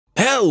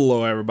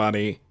Hello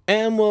everybody,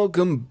 and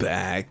welcome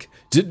back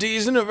to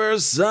DC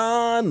Universe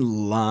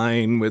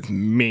Online with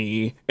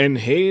me and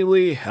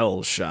Hailey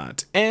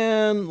Hellshot.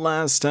 And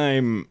last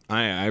time,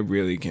 I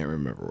really can't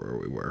remember where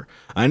we were.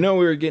 I know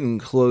we were getting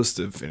close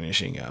to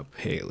finishing up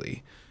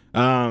Hailey.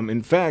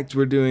 In fact,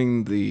 we're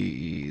doing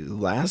the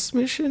last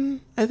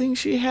mission I think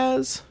she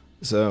has.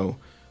 So,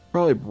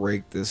 probably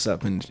break this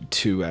up into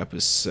 2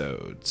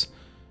 episodes.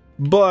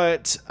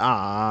 But,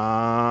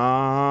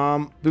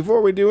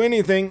 before we do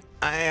anything,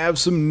 I have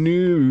some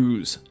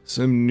news.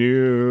 So,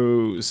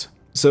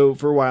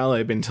 for a while,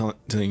 I've been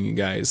telling you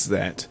guys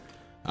that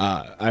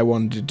I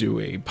wanted to do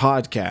a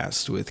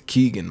podcast with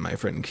Keegan, my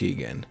friend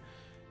Keegan.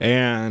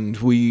 And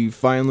we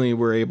finally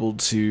were able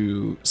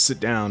to sit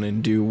down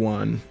and do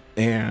one.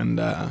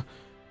 And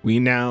we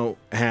now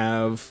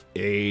have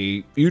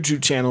a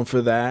YouTube channel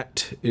for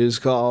that. It is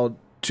called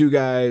Two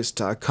Guys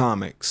Talk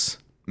Comics.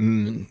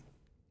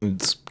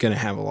 It's going to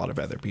have a lot of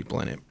other people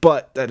in it,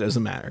 but that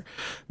doesn't matter.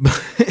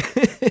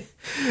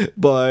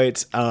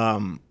 But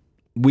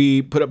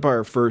we put up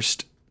our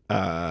first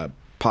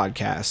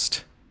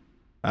podcast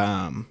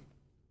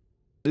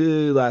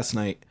last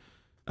night,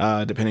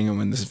 depending on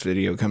when this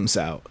video comes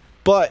out.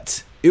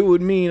 But it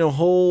would mean a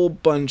whole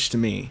bunch to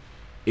me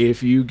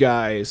if you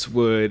guys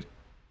would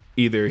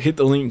either hit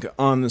the link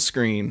on the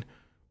screen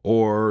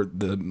or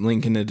the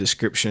link in the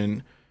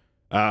description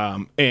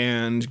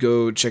and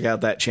go check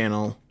out that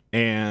channel.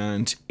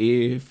 And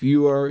if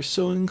you are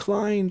so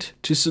inclined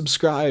to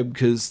subscribe,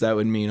 because that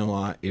would mean a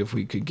lot if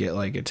we could get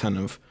like a ton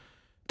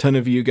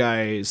of you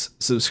guys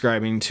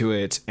subscribing to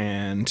it.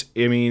 And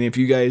I mean, if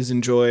you guys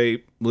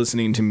enjoy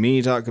listening to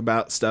me talk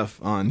about stuff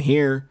on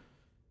here,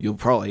 you'll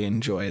probably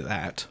enjoy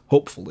that,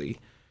 hopefully.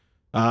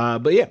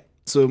 But yeah,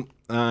 so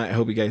I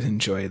hope you guys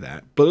enjoy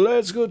that. But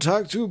let's go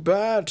talk to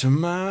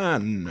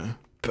Batman.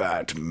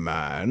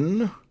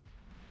 Batman?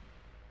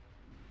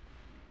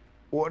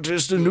 What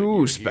is the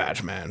news,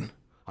 Batman?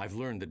 I've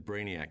learned that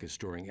Brainiac is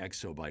storing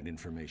exobyte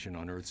information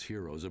on Earth's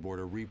heroes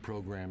aboard a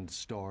reprogrammed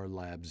Star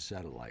Labs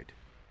satellite.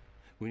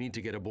 We need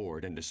to get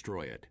aboard and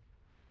destroy it.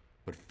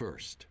 But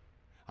first,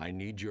 I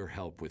need your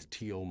help with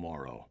T.O.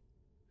 Morrow.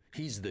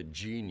 He's the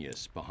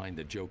genius behind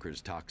the Joker's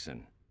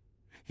toxin.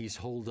 He's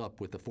holed up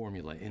with the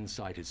formula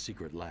inside his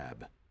secret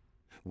lab.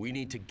 We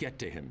need to get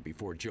to him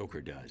before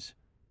Joker does.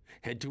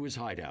 Head to his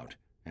hideout,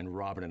 and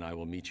Robin and I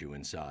will meet you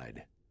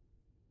inside.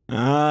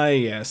 Ah,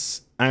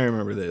 yes. I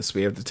remember this.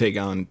 We have to take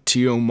on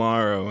T.O.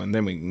 Morrow, and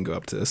then we can go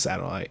up to the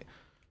satellite.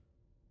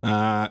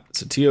 So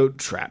T.O.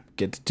 trap.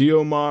 Get to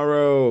T.O.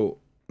 Morrow.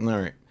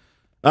 Alright.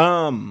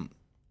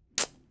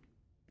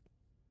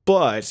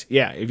 But,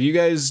 yeah, if you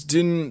guys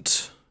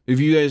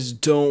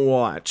don't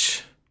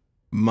watch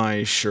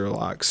my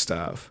Sherlock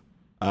stuff,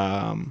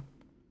 I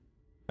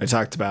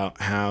talked about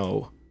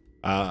how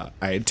I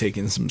had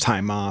taken some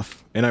time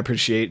off, and I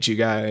appreciate you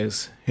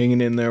guys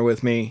hanging in there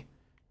with me.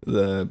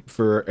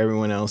 For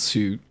everyone else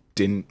who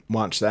didn't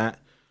watch that,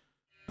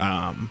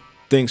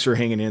 thanks for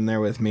hanging in there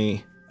with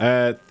me.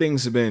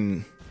 Things have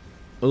been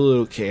a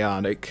little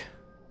chaotic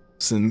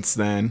since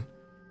then,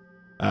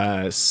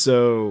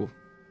 so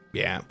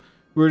yeah,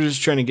 we're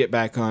just trying to get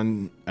back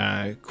on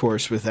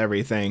course with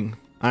everything.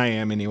 I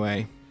am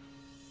anyway,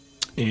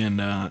 and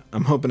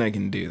I'm hoping I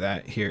can do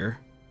that here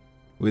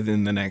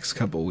within the next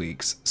couple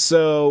weeks.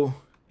 So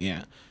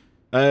yeah,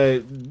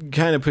 I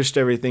kind of pushed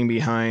everything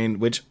behind,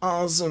 which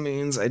also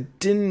means I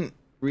didn't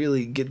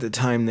really get the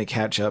time to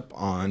catch up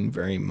on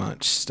very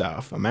much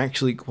stuff. I'm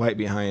actually quite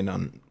behind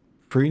on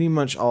pretty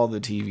much all the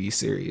TV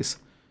series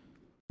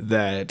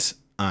that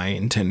I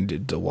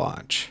intended to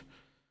watch.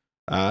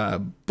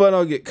 But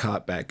I'll get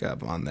caught back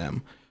up on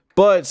them.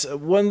 But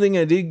one thing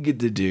I did get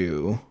to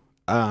do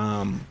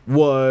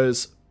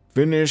was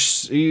finish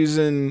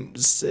season...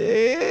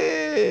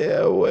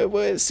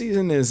 What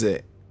season is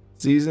it?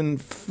 Season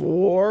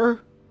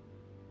 4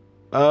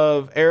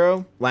 of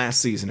Arrow? Last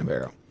season of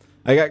Arrow.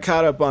 I got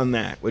caught up on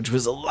that, which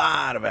was a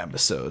lot of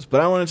episodes,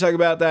 but I want to talk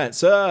about that.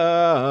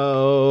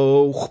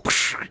 So,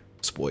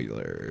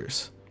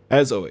 spoilers.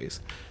 As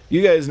always,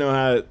 you guys know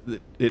how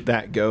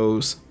that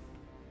goes.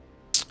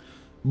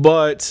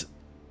 But,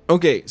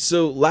 okay,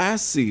 so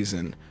last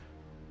season,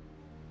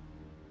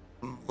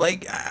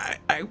 like,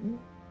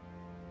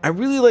 I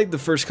really liked the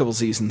first couple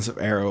seasons of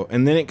Arrow,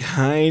 and then it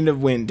kind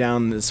of went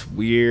down this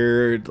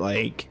weird,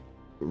 like,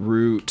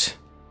 route,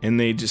 and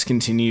they just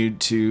continued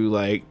to,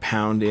 like,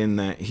 pound in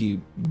that he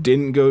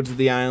didn't go to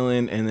the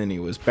island, and then he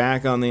was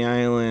back on the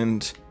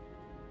island.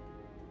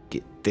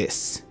 Get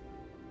this.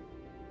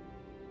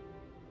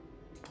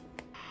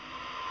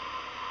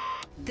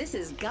 This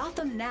is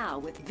Gotham Now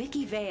with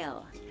Vicky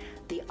Vale.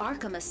 The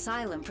Arkham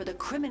Asylum for the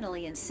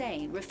Criminally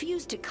Insane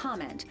refused to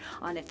comment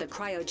on if the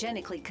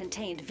cryogenically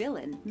contained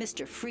villain,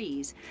 Mr.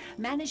 Freeze,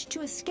 managed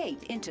to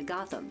escape into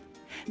Gotham.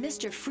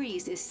 Mr.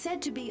 Freeze is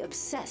said to be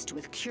obsessed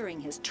with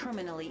curing his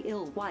terminally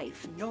ill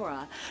wife,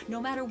 Nora, no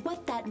matter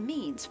what that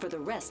means for the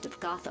rest of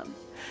Gotham.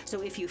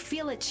 So if you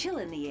feel a chill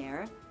in the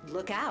air,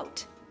 look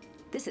out.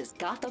 This is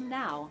Gotham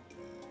Now.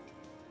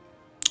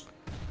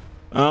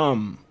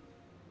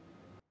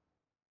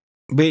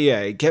 But yeah,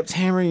 it kept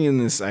hammering in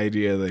this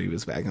idea that he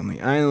was back on the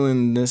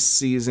island. This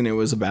season it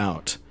was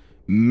about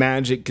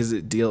magic because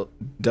it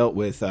dealt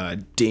with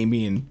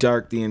Damien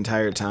Dark the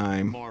entire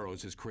time.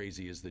 Morrow's as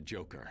crazy as the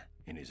Joker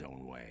in his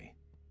own way.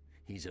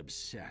 He's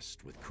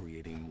obsessed with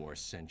creating more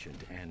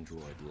sentient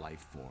android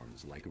life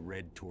forms like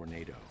Red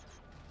Tornado.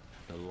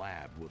 The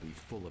lab will be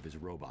full of his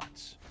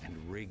robots and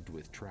rigged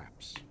with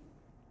traps.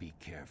 Be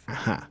careful.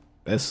 Aha,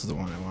 this is the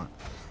one I want.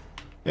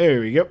 There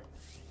we go.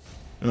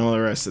 And all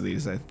the rest of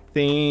these, I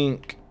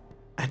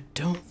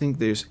don't think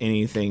there's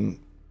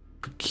anything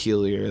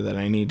peculiar that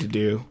I need to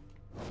do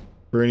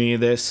for any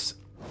of this.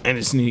 I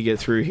just need to get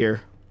through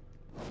here.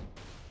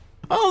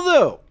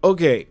 Although,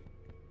 okay,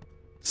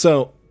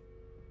 so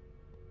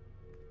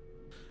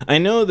I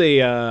know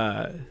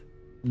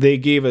they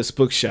gave us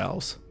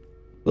bookshelves,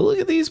 but look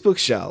at these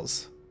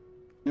bookshelves.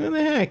 What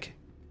the heck?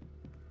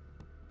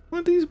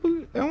 I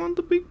want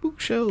the big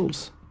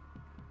bookshelves.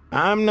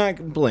 I'm not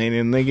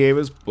complaining. They gave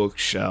us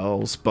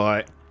bookshelves,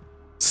 but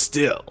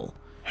still.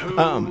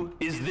 Who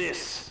is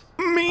this?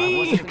 Me. I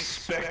wasn't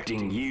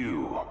expecting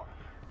you.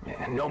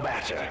 No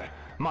matter.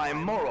 My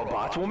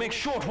Morobot will make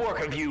short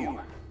work of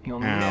you. You'll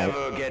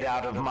never get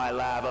out of my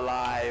lab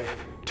alive.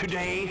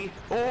 Today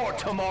or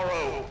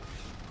tomorrow.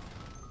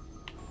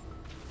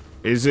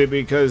 Is it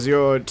because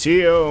you're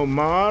Tio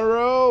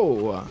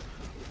Morrow?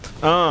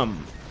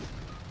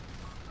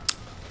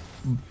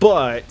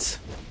 But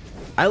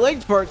I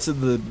liked parts of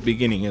the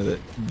beginning of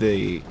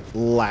the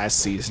last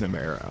season of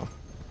Arrow,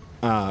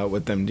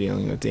 with them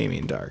dealing with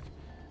Damien Dark.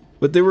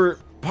 But there were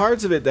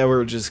parts of it that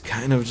were just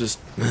kind of just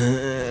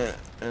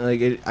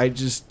I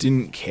just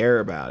didn't care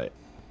about it.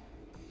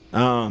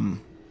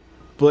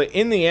 But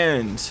in the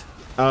end,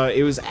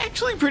 it was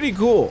actually pretty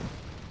cool.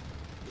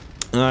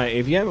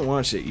 If you haven't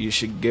watched it, you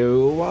should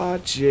go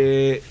watch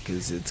it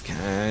because it's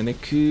kind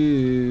of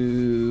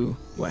cool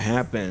what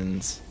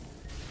happens.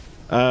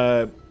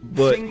 But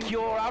think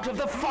you're out of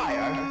the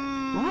fire?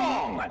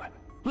 Wrong.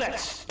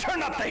 Let's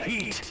turn up the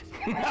heat.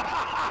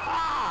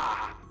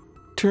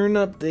 Turn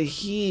up the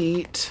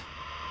heat.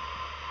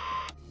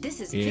 This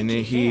is In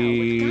the Vicky Vale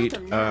with heat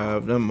Gotham Now.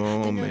 of the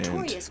moment. The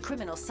notorious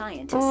criminal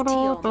scientist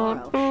Tio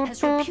Morrow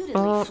has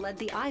reputedly fled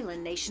the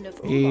island nation of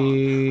Oolong,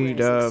 Heat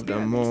where his of the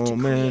experiments to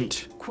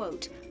moment. create,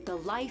 quote, the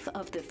life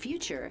of the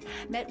future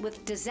met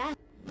with disaster.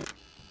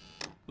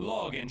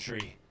 Log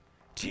entry.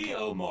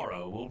 T.O.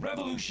 Morrow will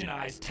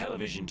revolutionize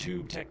television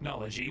tube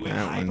technology with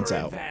That one's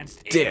out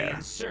hyper-advanced there.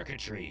 alien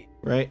circuitry.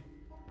 Right?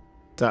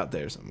 It's out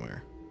there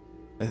somewhere,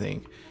 I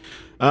think.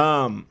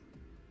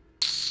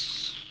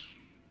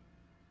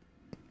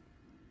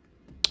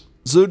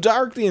 So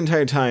Dark the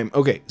entire time.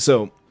 Okay,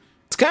 so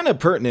it's kind of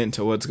pertinent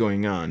to what's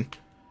going on.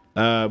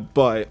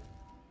 But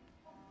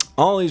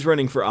Ollie's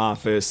running for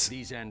office.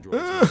 These androids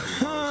are Morrow's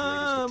latest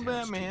attempts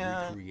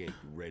Batman. to recreate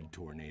Red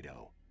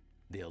Tornado.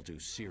 They'll do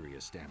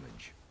serious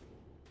damage.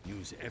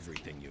 Use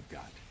everything you've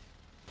got.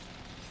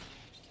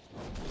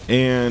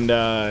 And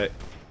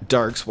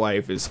Dark's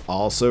wife is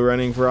also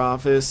running for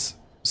office.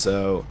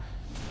 So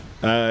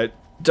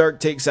Dark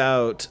takes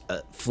out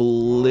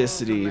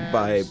Felicity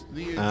by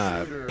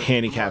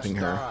handicapping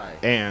her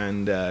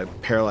and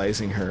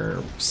paralyzing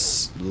her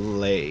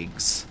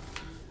legs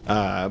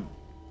by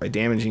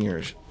damaging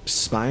her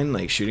spine,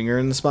 like shooting her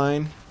in the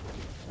spine.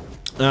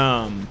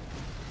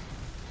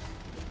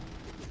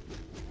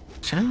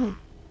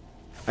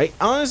 I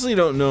honestly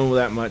don't know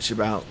that much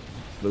about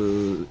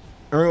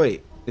or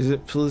wait, is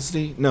it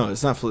Felicity? No,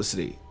 it's not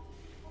Felicity.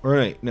 Or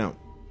wait, no.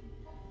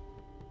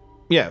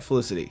 Yeah,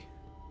 Felicity.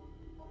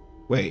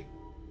 Wait.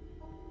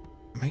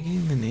 Am I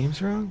getting the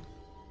names wrong?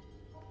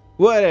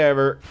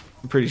 Whatever.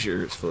 I'm pretty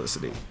sure it's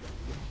Felicity.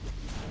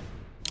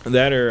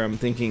 That or I'm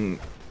thinking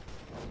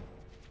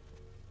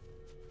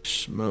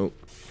Snow.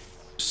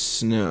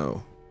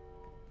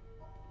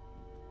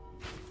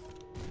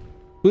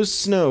 Who's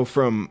Snow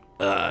from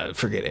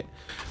forget it.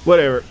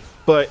 Whatever.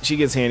 But she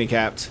gets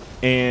handicapped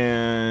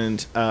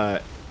and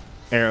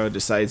Arrow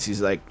decides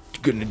he's like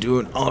gonna do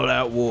an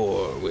all-out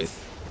war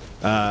with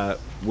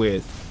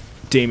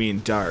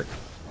Damien Dark.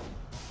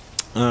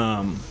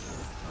 And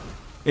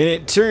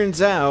it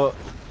turns out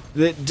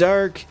that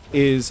Dark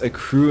is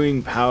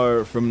accruing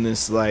power from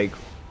this like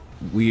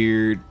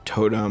weird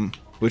totem,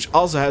 which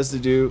also has to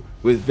do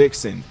with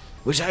Vixen,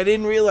 which I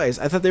didn't realize.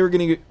 I thought they were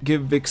gonna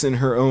give Vixen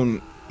her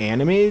own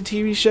animated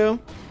TV show.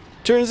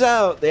 Turns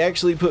out they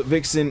actually put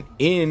Vixen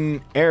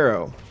in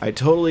Arrow. I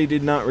totally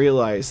did not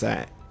realize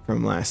that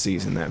from last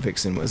season that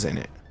Vixen was in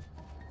it.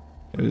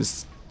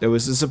 It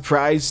was a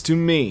surprise to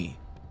me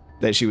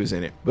that she was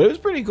in it, but it was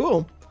pretty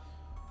cool.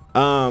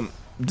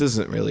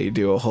 Doesn't really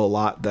do a whole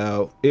lot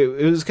though.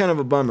 It was kind of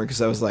a bummer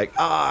because I was like,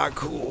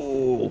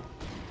 cool,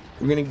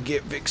 we're gonna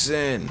get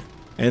Vixen,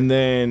 and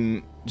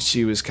then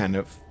she was kind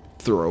of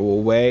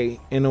throwaway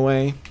in a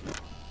way.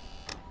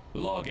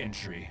 Log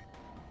entry.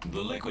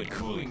 The liquid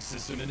cooling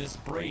system in this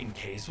brain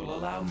case will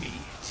allow me,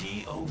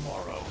 T.O.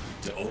 Morrow,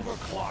 to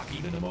overclock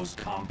even the most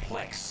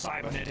complex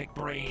cybernetic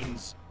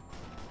brains.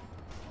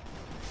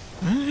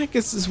 I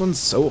guess this one's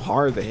so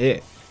hard to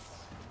hit.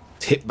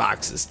 Its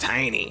hitbox is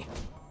tiny.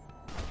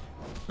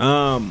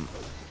 Yeah,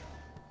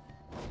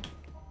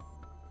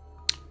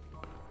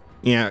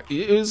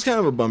 it was kind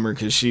of a bummer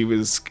because she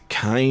was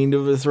kind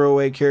of a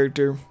throwaway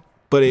character,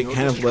 but it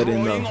kind of led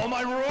in the... All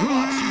my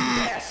robots,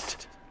 you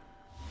pest!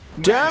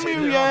 Damn you,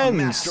 Granted, they're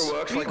Jens!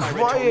 masterworks Be like my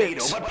quiet!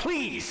 tornado, but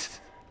please,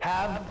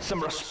 have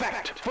some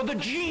respect for the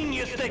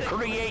genius that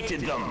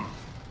created them.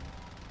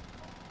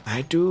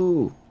 I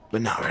do,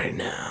 but not right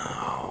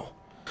now.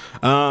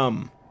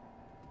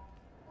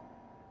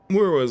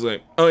 Where was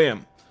I? Oh yeah.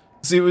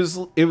 See, it was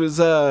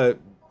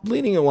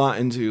leading a lot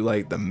into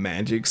like the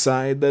magic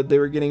side that they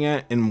were getting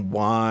at and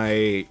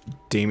why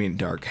Damien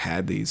Dark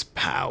had these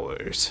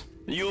powers.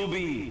 You'll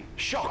be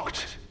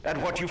shocked at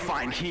what you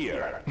find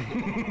here.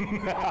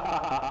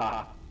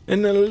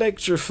 An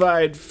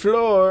electrified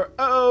floor.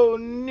 Oh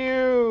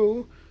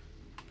no.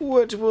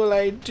 What will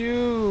I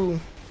do?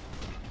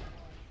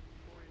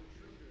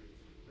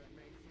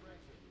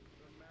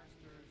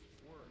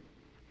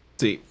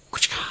 See.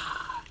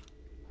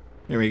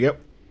 There we go.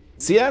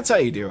 See, that's how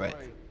you do it.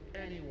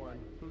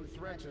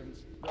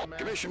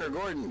 Commissioner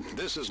Gordon,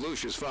 this is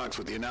Lucius Fox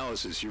with the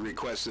analysis you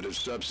requested of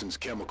substance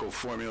chemical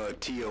formula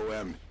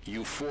TOM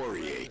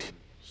euphoriate.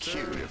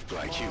 Cute if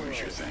black humor's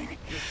your thing.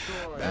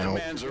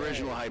 Batman's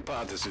original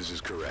hypothesis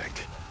is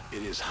correct.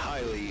 It is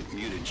highly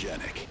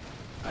mutagenic.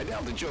 I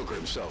doubt the Joker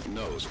himself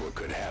knows what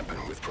could happen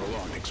with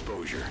prolonged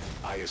exposure.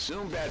 I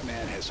assume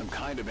Batman has some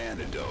kind of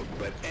antidote,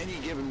 but any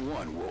given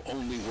one will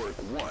only work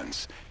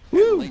once,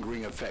 and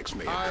lingering effects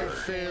may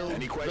occur.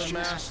 Any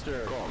questions?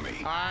 Call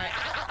me.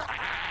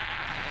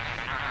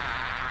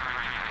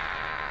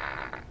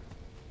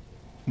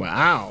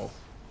 Wow.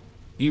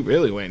 You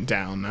really went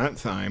down that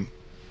time.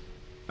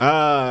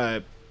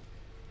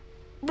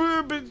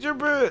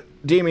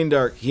 Damien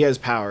Dark, he has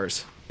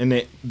powers. And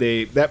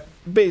that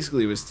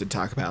basically was to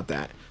talk about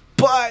that.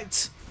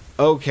 But,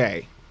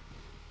 okay.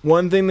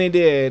 One thing they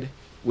did,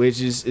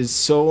 which is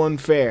so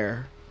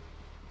unfair,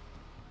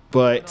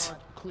 but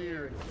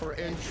cleared for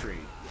entry.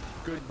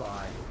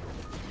 Goodbye.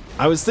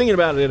 I was thinking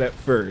about it at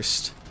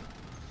first.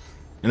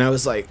 And I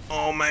was like,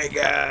 oh my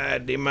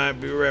god, they might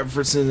be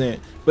referencing it.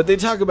 But they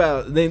talk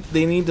about, they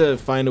need to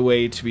find a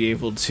way to be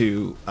able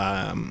to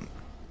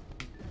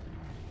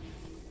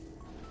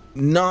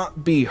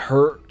not be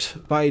hurt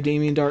by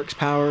Damien Dark's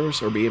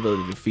powers or be able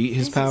to defeat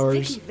his powers.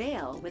 This is Vicky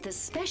Vale with a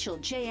special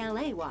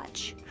JLA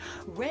watch.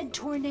 Red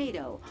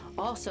Tornado,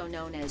 also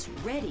known as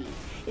Reddy,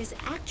 is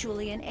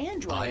actually an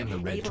android I am the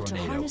Red able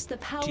Tornado. to harness the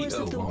powers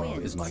of the T.O. Morrow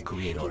winds. is my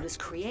creator. He was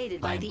created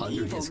by I am the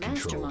under evil his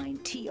control.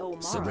 mastermind T.O.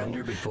 Morrow,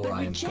 Surrender before but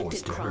I am rejected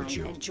forced to crime hurt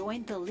you. and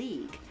joined the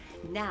League.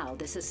 Now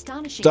this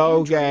astonishing So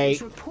android gay.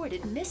 is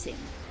reported missing.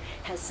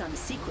 Has some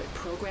secret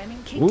programming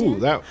kicked Ooh, in?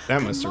 that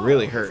And must have Morrow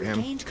really has hurt him.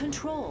 regained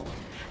control.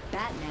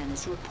 Batman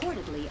is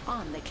reportedly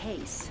on the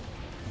case.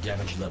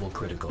 Damage level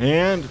critical.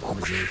 And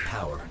Reserve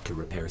power to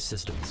repair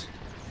systems.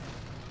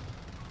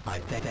 I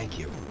thank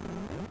you.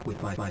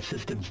 With my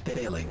systems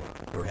failing,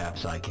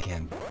 perhaps I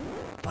can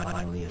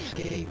finally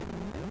escape.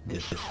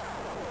 This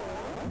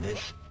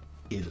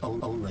is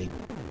only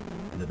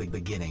the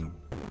beginning.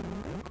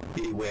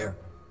 Beware.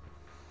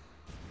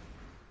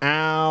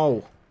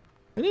 ow.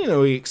 I didn't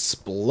know he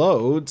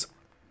explodes.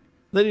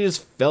 Then he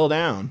just fell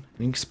down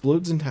and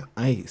explodes into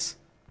ice.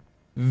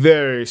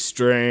 Very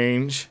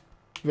strange.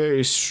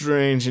 Very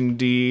strange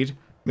indeed.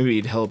 Maybe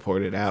he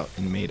teleported out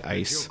and made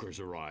ice. Joker's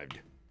arrived.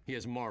 He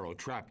has Morrow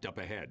trapped up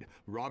ahead.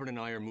 Robin and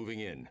I are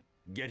moving in.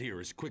 Get here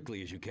as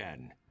quickly as you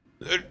can.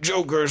 The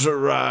Joker's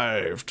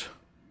arrived.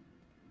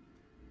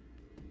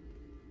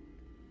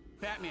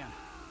 Batman,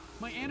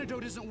 my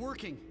antidote isn't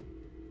working.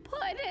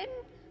 Puddin',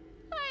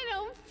 I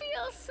don't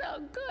feel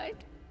so good.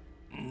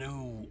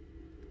 New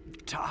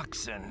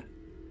toxin.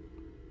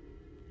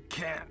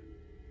 Can't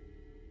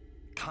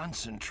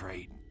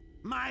concentrate.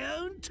 My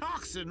own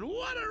toxin,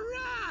 what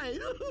a ride!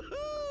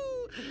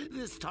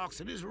 This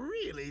toxin is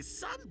really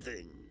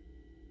something.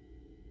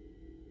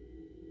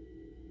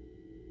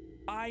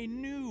 I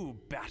knew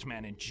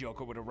Batman and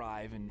Joker would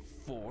arrive in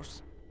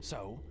force,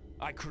 so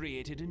I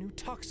created a new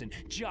toxin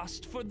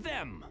just for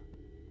them.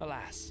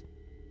 Alas,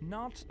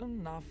 not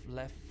enough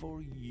left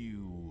for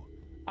you.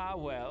 Ah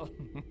well,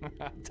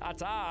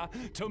 ta-ta,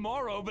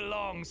 tomorrow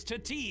belongs to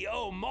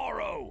T.O.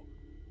 Morrow.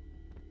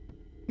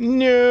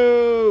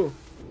 No!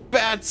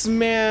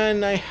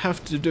 Batsman, I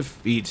have to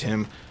defeat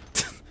him.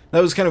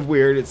 That was kind of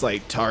weird. It's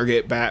like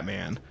target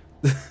Batman.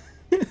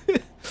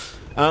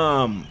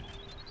 Oh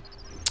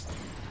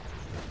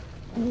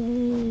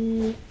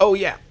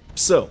yeah.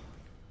 So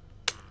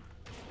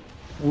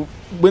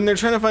when they're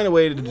trying to find a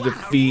way to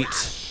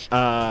defeat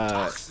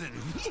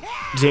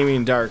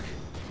Damien Dark,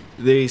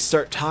 they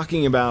start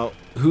talking about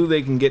who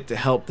they can get to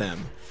help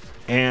them,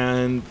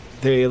 and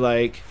they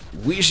like,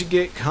 we should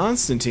get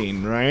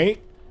Constantine, right?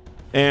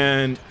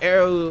 And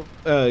Arrow,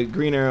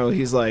 Green Arrow,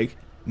 he's like,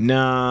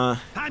 nah,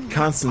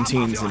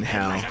 Constantine's in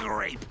hell.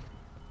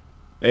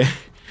 And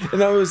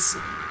that was,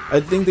 I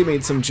think they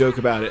made some joke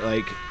about it,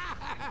 like,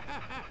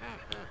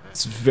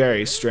 it's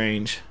very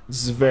strange.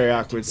 This is a very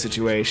awkward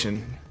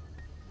situation.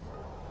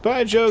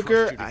 Bye,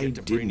 Joker. I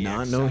did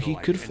not know he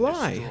could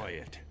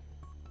fly.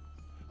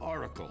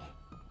 Oracle.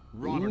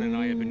 Robert and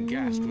I have been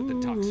gassed with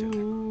the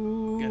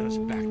toxin. Get us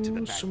back to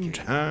the Batcave.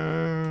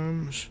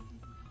 Sometimes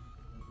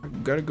I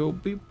gotta go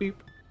beep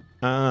beep.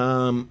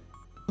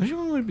 Which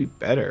one would be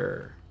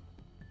better?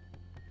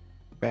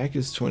 Back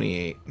is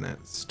 28 and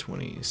that's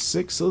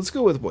 26. So let's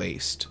go with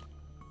waste.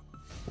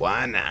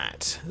 Why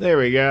not? There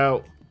we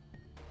go.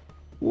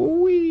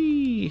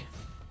 Whee!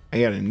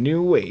 I got a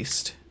new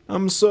waist.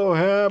 I'm so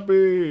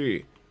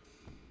happy.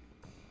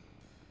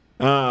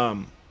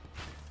 Oh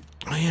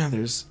yeah,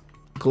 there's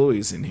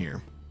Chloe's in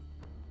here.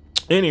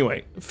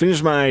 Anyway,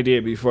 finish my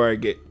idea before I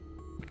get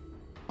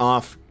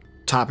off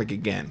topic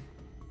again.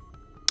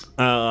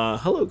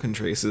 Hello,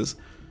 Contraces.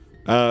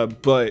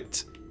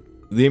 But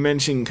they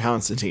mentioned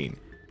Constantine.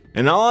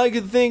 And all I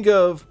could think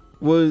of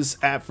was,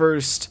 at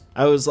first,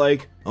 I was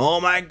like, oh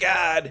my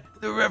god,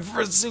 they're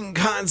referencing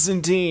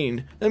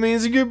Constantine. That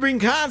means you could bring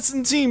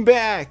Constantine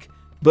back.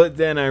 But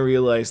then I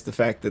realized the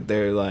fact that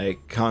they're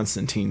like,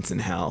 Constantine's in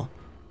hell.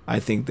 I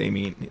think they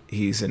mean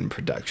he's in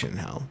production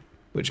hell.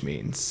 Which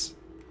means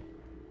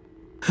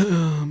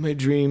my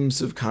dreams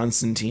of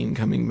Constantine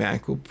coming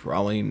back will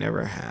probably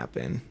never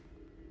happen.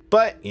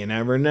 But you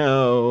never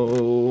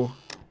know.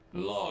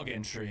 Log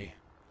entry.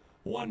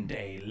 One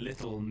day,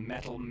 little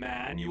metal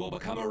man, you will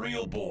become a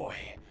real boy.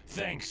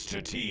 Thanks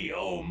to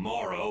T.O.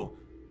 Morrow.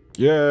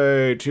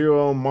 Yay,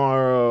 T.O.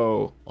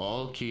 Morrow.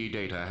 All key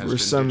data has For been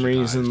some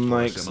reason,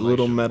 likes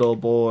little metal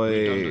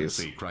boys.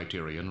 Redundancy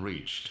criterion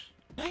reached.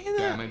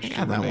 Damage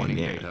to remaining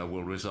data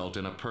will result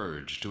in a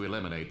purge to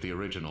eliminate the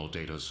original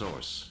data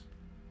source.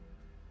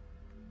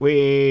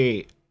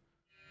 Wait.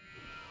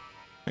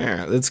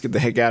 Alright, let's get the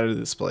heck out of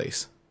this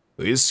place.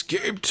 We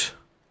escaped.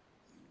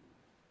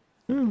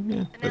 Oh,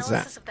 yeah, what's that?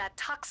 Analysis of that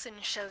toxin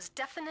shows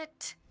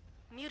definite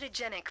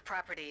mutagenic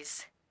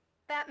properties.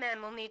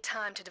 Batman will need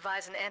time to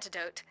devise an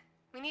antidote.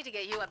 We need to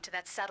get you up to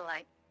that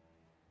satellite.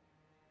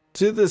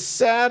 To the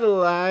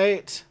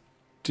satellite.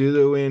 To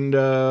the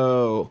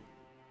window.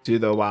 To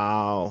the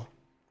wow.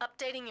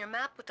 Updating your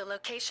map with the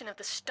location of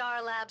the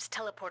Star Labs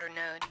teleporter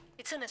node.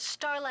 It's in a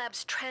Star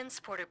Labs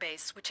transporter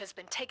base, which has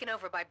been taken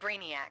over by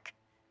Brainiac.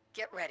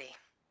 Get ready.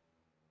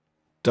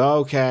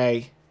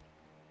 Okay.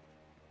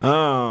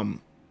 I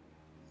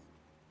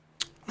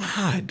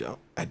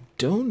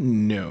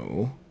don't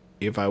know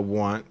if I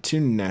want to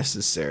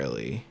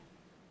necessarily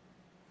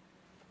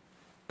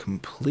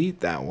complete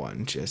that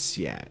one just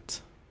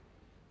yet.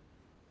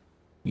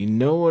 You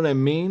know what I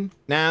mean?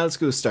 Nah, let's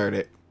go start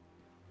it.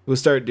 We'll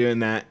start doing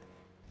that.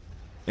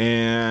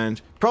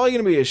 And probably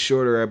gonna be a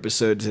shorter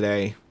episode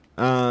today.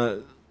 I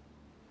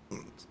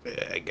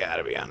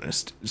gotta be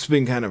honest. It's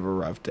been kind of a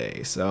rough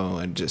day, so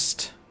I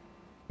just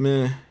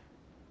meh.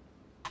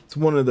 It's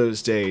one of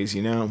those days,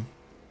 you know?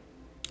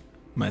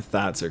 My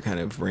thoughts are kind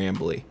of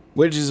rambly,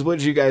 which is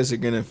what you guys are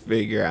gonna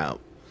figure out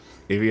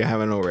if you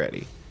haven't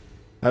already.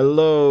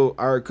 Hello,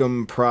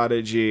 Arkham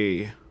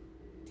Prodigy,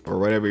 or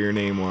whatever your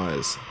name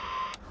was.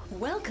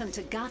 Welcome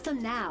to Gotham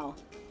Now.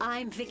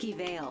 I'm Vicky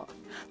Vale.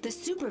 The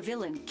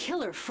supervillain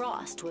Killer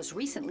Frost was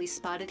recently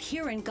spotted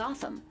here in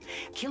Gotham.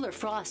 Killer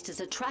Frost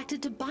is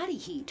attracted to body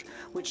heat,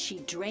 which she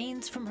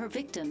drains from her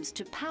victims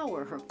to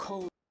power her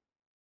cold.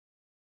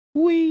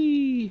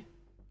 Whee!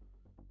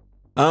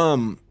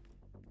 But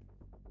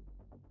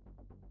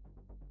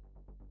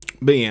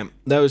yeah,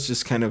 that was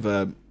just kind of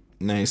a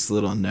nice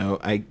little note,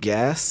 I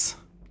guess.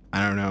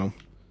 I don't know.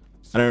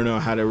 I don't know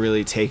how to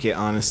really take it,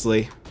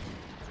 honestly.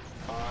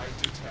 I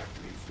detect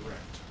a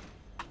threat.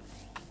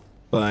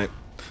 But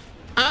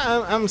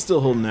I'm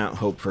still holding out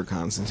hope for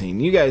Constantine.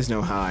 You guys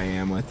know how I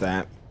am with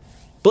that.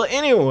 But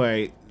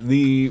anyway,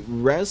 the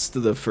rest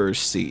of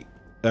the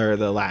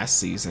the last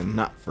season,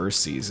 not first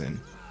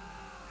season,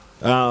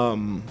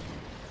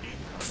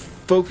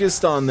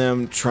 focused on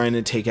them trying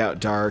to take out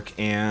Dark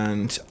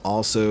and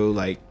also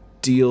like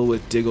deal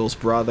with Diggle's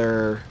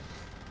brother,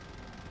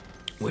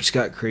 which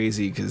got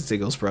crazy because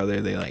Diggle's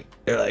brother, they're like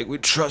we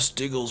trust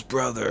Diggle's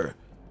brother,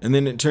 and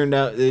then it turned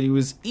out that he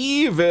was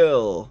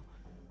evil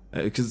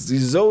because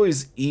he's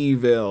always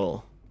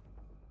evil.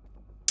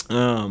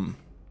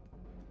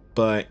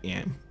 But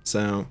yeah,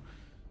 so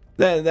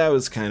that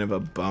was kind of a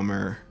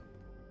bummer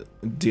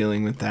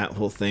dealing with that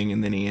whole thing,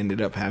 and then he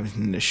ended up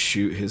having to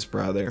shoot his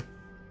brother.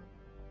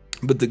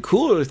 But the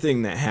cooler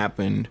thing that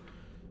happened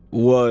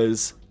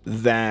was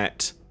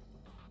that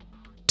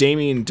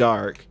Damien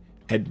Dark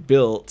had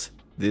built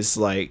this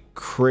like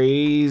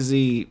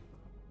crazy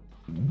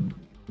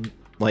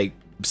like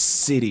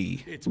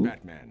city. It's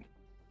Batman.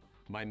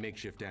 My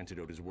makeshift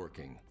antidote is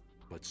working,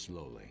 but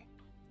slowly.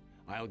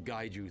 I'll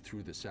guide you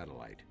through the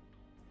satellite.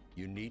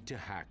 You need to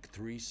hack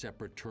 3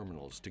 separate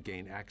terminals to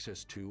gain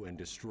access to and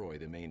destroy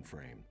the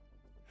mainframe.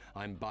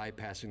 I'm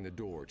bypassing the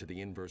door to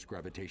the inverse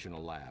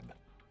gravitational lab.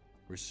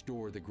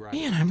 Restore the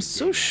gravity. Man, I'm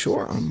so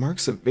short on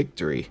marks of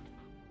victory.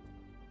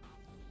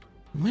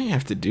 Might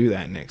have to do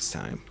that next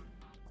time.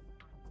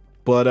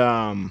 But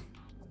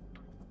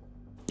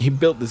he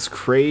built this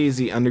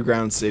crazy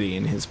underground city,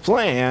 and his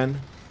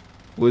plan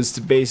was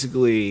to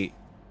basically,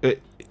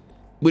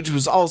 which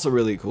was also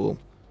really cool,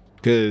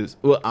 because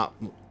well,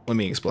 let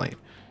me explain.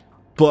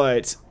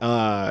 But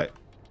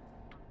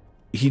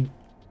he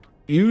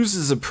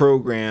uses a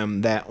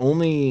program that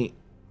only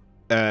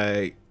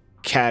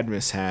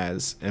Cadmus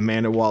has,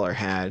 Amanda Waller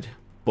had,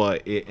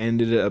 but it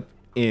ended up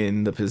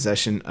in the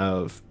possession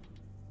of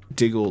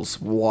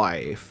Diggle's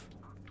wife.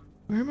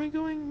 Where am I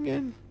going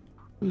again?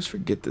 I always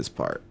forget this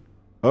part.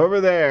 Over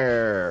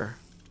there.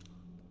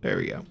 There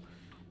we go.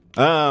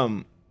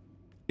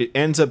 It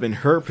ends up in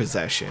her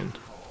possession.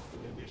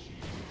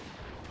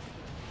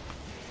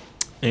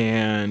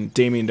 And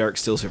Damien Dark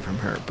steals it from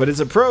her. But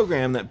it's a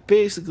program that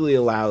basically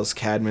allows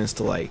Cadmus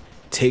to, like,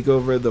 take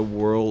over the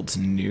world's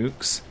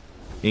nukes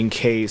in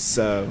case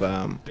of,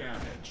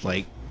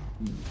 like,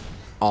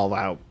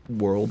 all-out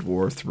World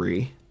War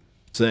III,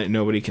 so that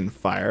nobody can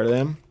fire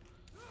them.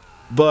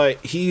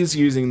 But he's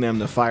using them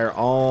to fire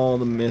all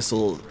the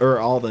missiles, or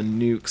all the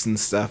nukes and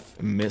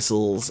stuff,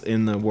 missiles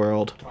in the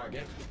world,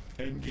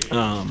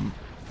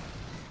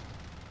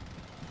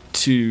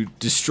 to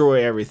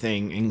destroy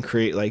everything and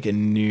create like a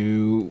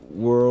new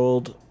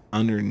world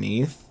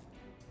underneath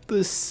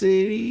the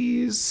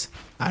cities.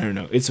 I don't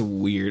know. It's a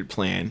weird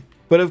plan.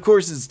 But of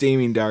course it's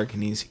Damien Dark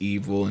and he's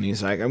evil and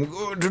he's like, I'm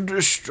going to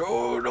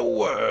destroy the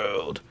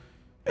world.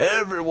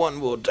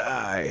 Everyone will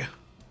die.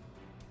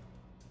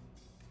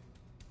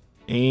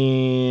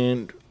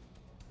 And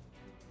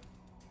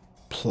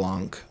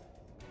plonk.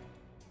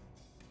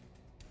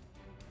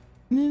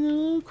 And then the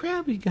little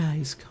crabby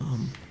guys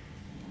come.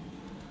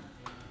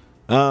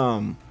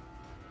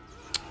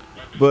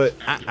 But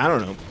I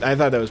don't know. I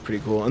thought that was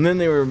pretty cool. And then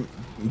they were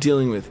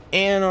dealing with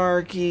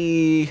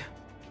Anarchy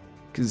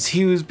because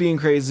he was being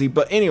crazy.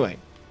 But anyway,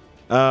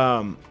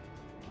 I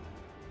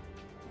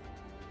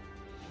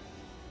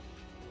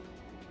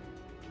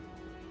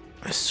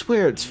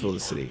swear it's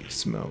Felicity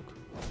Smoke.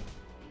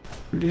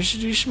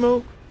 Felicity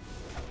Smoke?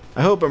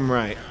 I hope I'm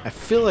right. I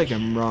feel like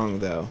I'm wrong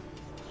though.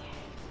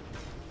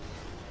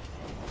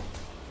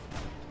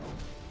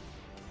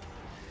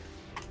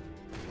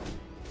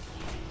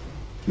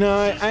 No,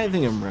 I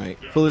think I'm right.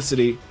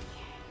 Felicity,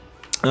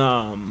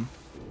 and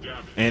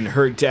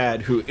her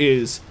dad, who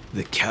is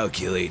the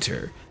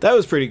calculator. That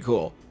was pretty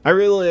cool. I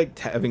really liked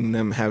having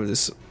them have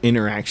this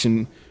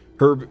interaction,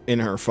 her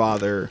and her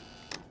father.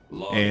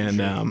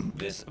 And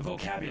this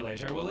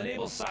vocabulator will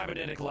enable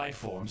cybernetic life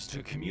forms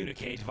to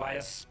communicate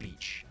via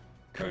speech,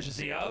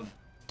 courtesy of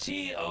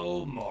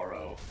T.O.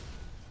 Morrow.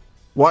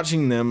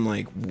 Watching them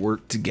like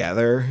work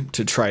together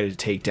to try to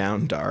take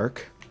down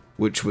Dark,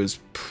 which was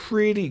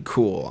pretty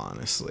cool,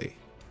 honestly.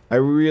 I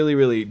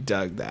really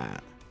dug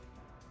that.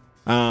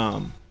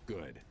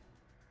 Good.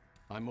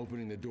 I'm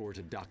opening the door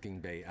to Docking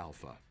Bay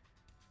Alpha.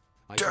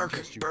 I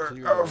Docking suggest you Bay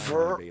clear Alpha. the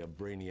Docking Bay of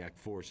Brainiac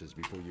forces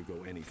before you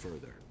go any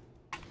further.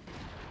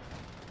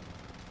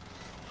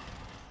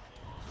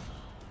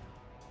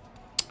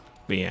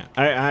 But yeah,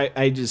 I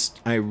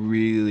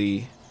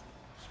really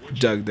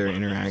dug their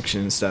interaction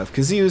and stuff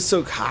because he was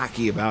so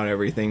cocky about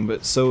everything,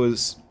 but so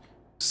was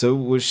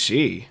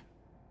she.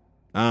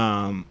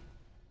 But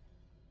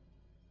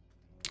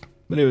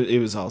it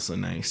was also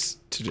nice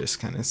to just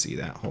kind of see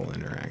that whole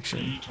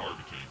interaction.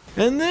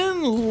 And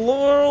then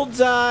Laurel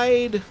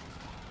died.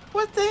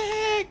 What the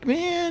heck,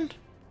 man?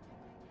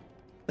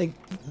 Like,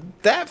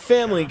 that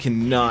family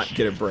cannot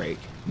get a break.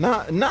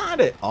 Not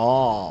at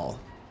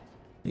all.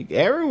 Like,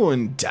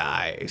 everyone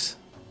dies.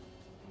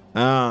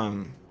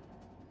 I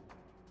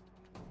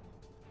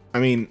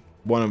mean,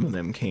 one of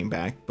them came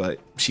back, but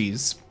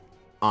she's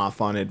off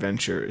on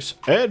adventures.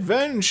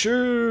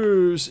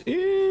 Adventures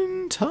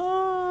in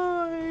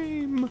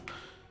time.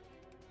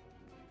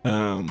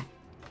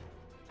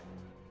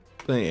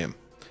 But yeah.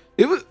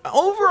 It was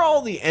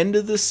overall the end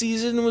of the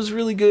season was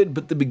really good,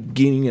 but the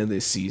beginning of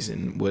this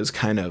season was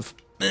kind of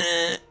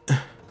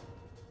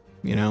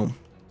you know.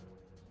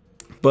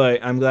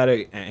 But I'm glad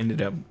I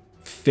ended up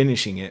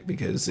finishing it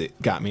because it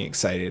got me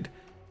excited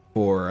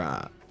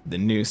for the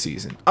new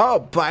season. Oh,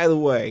 by the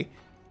way,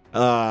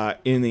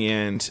 in the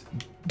end,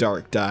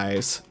 Dark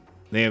dies.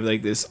 They have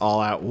like this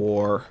all-out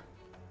war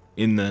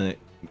in the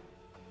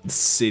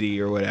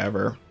city or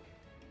whatever,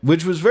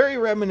 which was very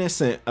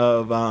reminiscent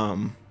of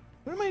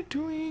what am I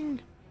doing?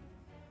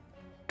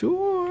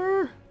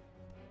 Door.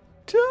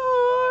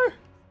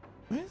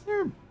 Why is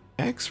there an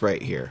X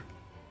right here?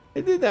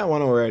 I did that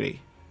one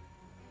already.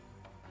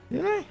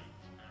 Didn't I?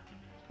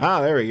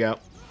 Ah, there we go.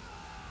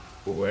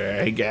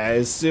 Wait,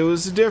 guys, it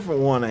was a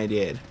different one I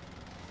did.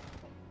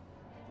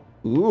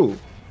 Ooh.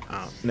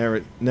 Oh,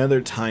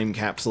 another time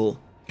capsule.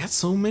 Got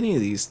so many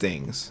of these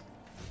things.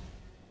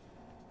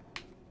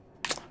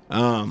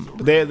 But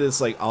they had this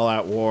like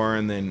all-out war,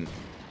 and then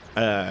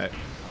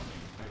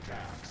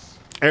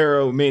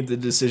Arrow made the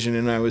decision,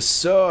 and I was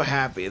so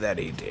happy that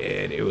he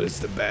did. It was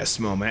the best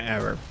moment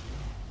ever.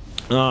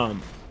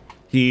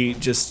 He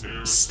just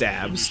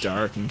stabs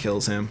Dark and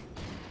kills him.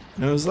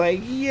 And I was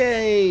like,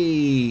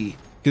 yay!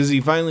 Because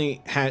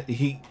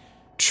he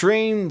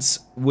trains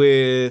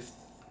with,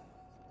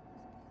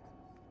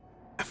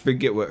 I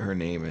forget what her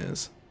name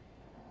is,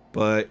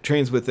 but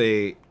trains with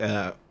a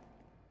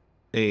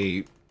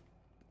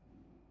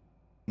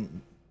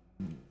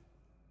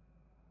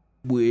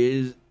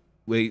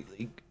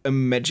like a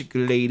magic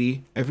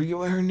lady. I forget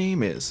what her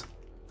name is,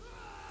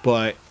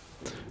 but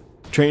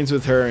trains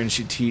with her, and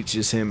she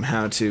teaches him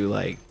how to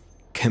like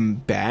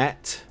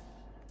combat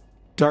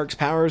Dark's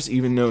powers,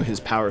 even though his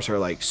powers are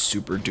like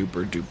super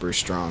duper duper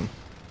strong.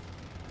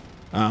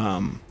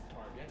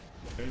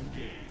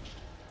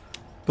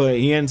 But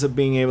he ends up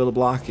being able to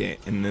block it,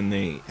 and then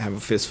they have a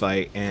fist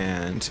fight,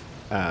 and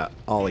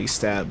Ollie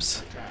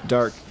stabs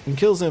Dark and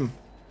kills him,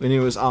 and it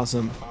was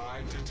awesome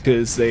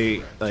because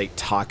they like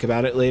talk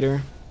about it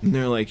later, and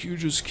they're like, "You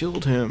just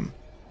killed him,"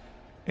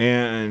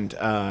 and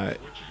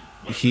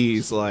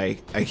he's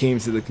like, "I came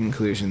to the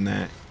conclusion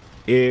that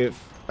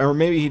if," or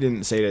maybe he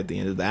didn't say it at the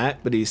end of that,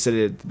 but he said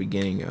it at the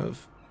beginning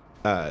of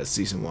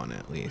season 1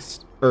 at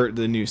least, or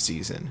the new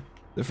season,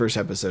 the first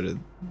episode of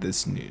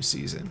this new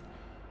season.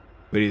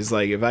 But he's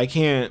like, if I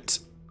can't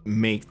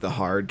make the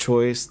hard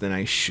choice, then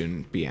I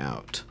shouldn't be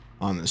out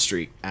on the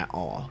street at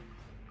all.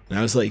 And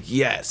I was like,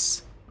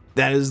 yes,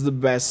 that is the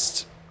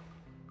best.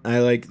 I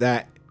like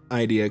that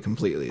idea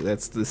completely.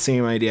 That's the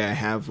same idea I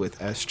have with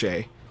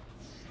SJ.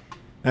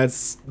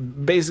 That's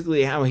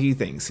basically how he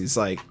thinks. He's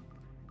like,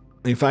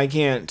 if I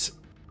can't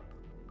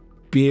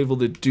be able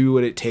to do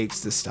what it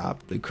takes to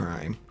stop the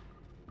crime,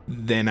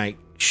 then I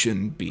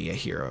shouldn't be a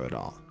hero at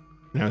all.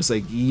 And I was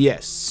like,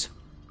 yes.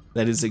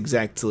 That is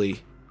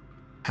exactly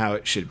how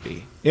it should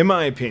be. In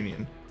my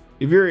opinion,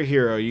 if you're a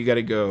hero, you got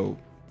to go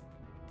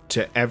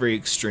to every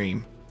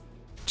extreme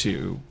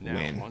to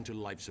win. Now, on to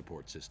life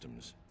support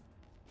systems.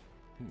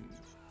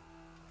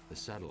 The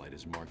satellite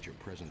has marked your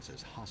presence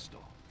as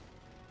hostile,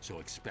 so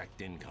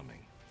expect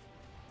incoming.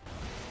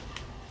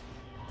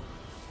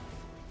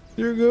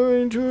 They're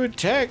going to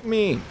attack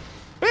me.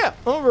 Yeah,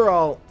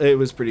 overall, it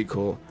was pretty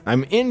cool.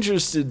 I'm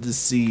interested to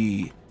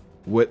see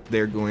what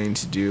they're going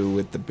to do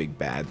with the big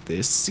bad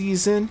this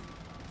season.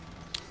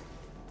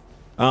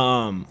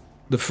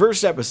 The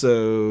first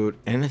episode,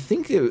 and I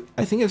think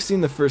I've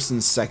seen the first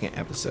and second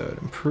episode.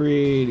 I'm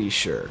pretty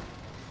sure.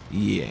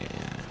 Yeah.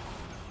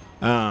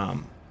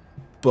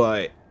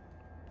 But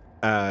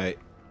I'm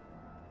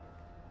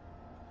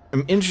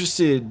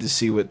interested to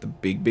see what the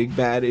big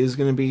bad is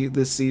going to be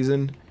this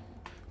season,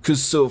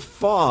 because so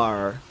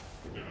far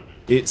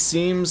it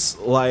seems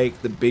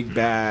like the big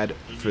bad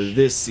for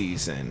this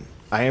season,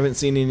 I haven't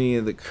seen any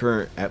of the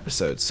current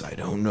episodes, so I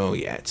don't know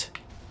yet.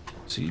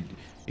 So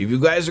if you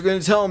guys are going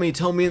to tell me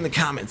in the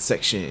comments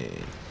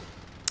section.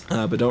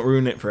 But don't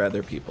ruin it for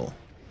other people.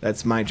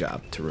 That's my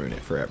job, to ruin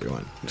it for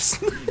everyone.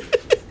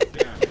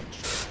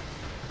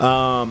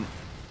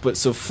 But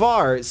so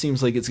far, it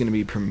seems like it's going to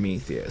be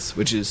Prometheus,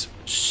 which is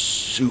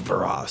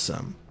super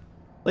awesome.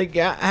 Like,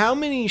 how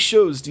many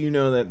shows do you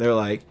know that they're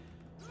like,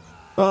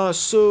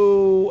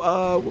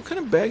 what kind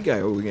of bad guy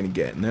are we going to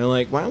get? And they're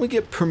like, why don't we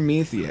get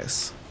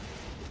Prometheus?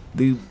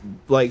 The,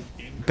 like,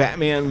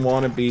 Batman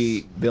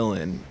wannabe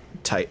villain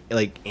type,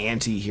 like,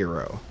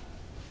 anti-hero.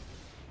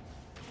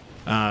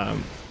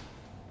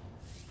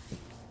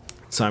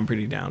 So I'm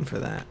pretty down for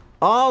that.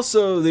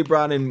 Also, they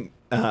brought in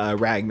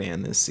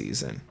Ragman this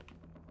season,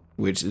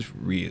 which is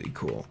really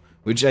cool.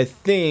 Which I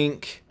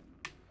think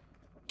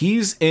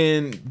he's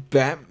in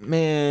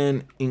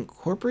Batman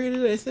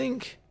Incorporated, I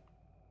think.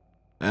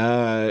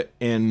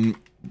 And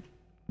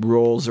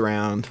rolls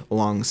around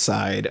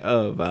alongside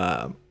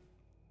of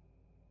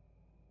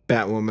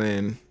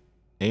Batwoman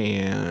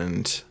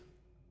and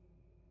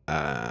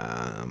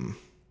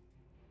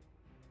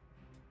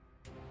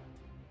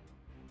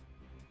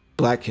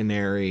Black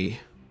Canary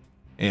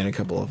and a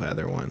couple of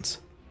other ones.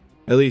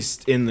 At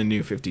least in the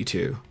New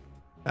 52,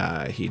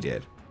 he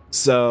did.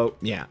 So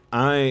yeah,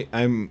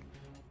 I'm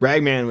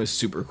Ragman was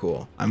super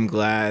cool. I'm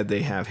glad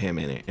they have him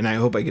in it, and I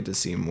hope I get to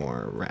see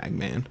more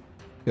Ragman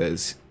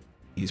because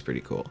he's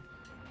pretty cool.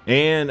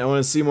 And I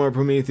want to see more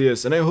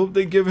Prometheus, and I hope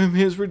they give him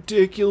his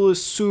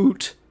ridiculous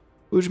suit,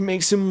 which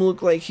makes him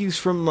look like he's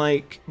from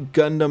like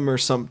Gundam or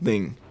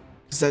something.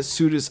 Because that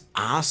suit is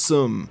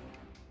awesome.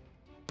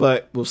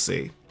 But we'll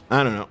see.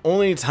 I don't know.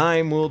 Only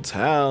time will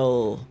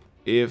tell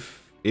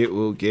if it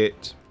will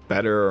get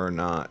better or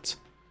not.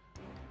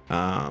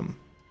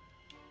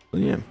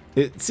 Yeah,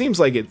 it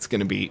seems like it's going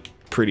to be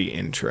pretty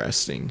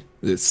interesting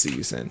this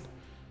season.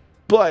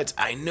 But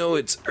I know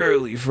it's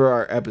early for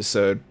our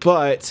episode,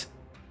 but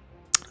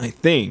I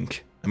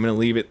think I'm going to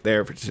leave it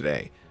there for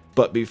today.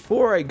 But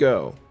before I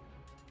go,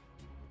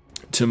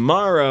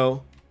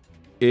 tomorrow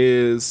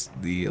is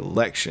the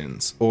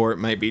elections, or it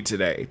might be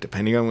today,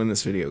 depending on when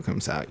this video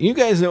comes out. You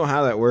guys know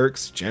how that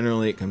works.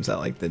 Generally, it comes out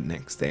like the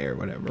next day or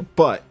whatever.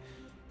 But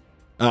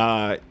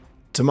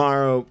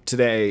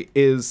today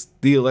is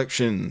the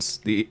elections,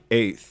 the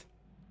 8th.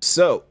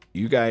 So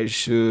you guys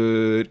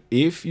should,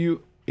 if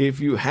you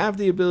have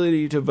the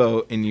ability to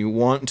vote and you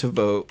want to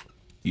vote,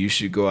 you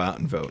should go out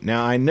and vote.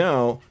 Now, I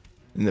know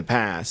in the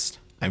past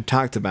I've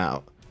talked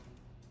about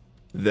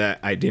that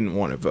I didn't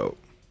want to vote,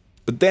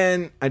 but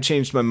then I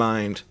changed my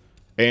mind,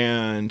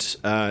 and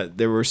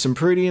there were some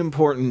pretty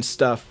important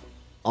stuff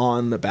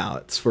on the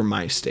ballots for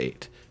my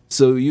state.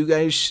 So you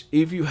guys,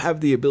 if you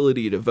have the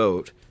ability to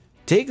vote,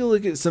 take a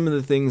look at some of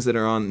the things that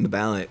are on the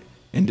ballot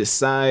and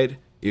decide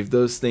if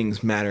those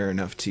things matter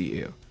enough to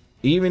you.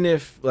 Even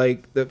if,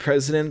 like, the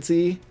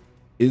presidency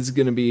is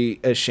going to be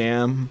a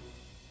sham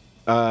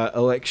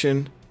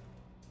election,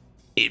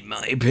 in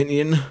my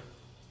opinion,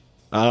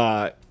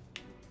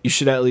 you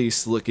should at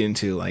least look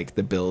into, like,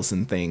 the bills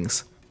and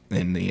things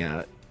and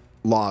the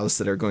laws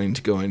that are going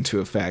to go into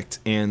effect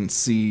and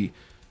see,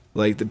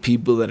 like, the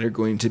people that are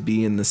going to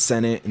be in the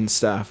Senate and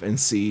stuff, and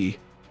see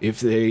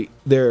if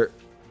their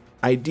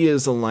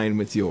ideas align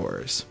with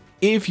yours.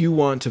 If you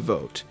want to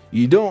vote,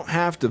 you don't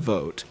have to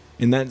vote,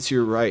 and that's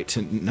your right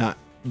to not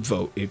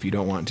vote if you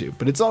don't want to,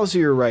 but it's also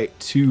your right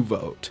to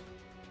vote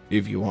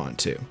if you want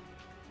to.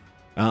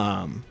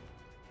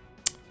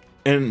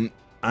 And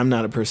I'm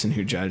not a person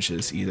who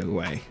judges either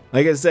way.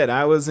 Like I said,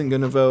 I wasn't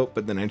gonna vote,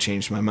 but then I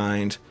changed my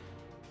mind.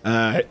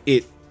 Again,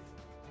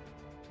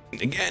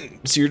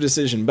 it's your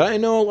decision, but I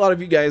know a lot of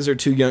you guys are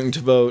too young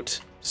to vote,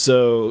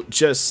 so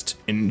just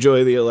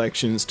enjoy the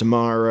elections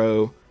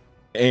tomorrow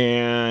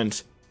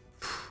and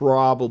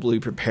probably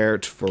prepare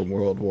for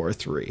World War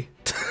III.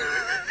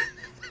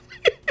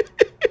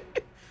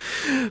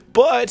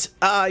 But,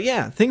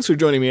 yeah, thanks for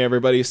joining me,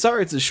 everybody.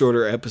 Sorry it's a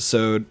shorter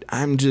episode.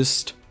 I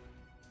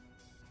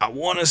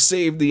want to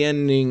save the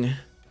ending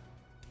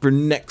for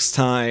next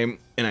time,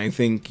 and I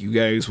think you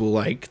guys will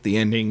like the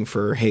ending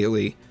for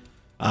Hailey.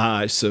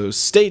 So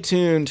stay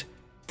tuned.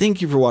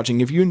 Thank you for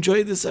watching. If you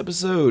enjoyed this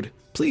episode,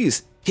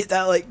 please hit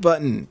that like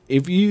button.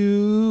 If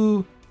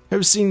you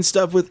have seen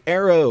stuff with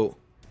Arrow,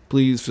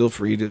 please feel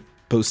free to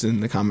post it in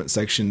the comment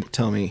section to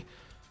tell me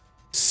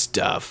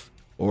stuff.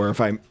 Or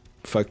if I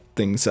fuck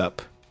things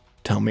up,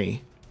 tell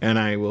me. And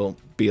I will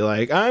be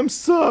like, I'm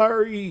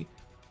sorry.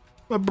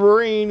 My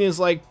brain is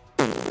like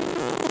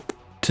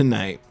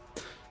tonight.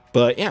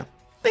 But yeah,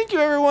 thank you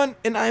everyone,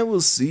 and I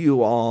will see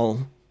you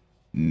all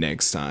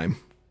next time.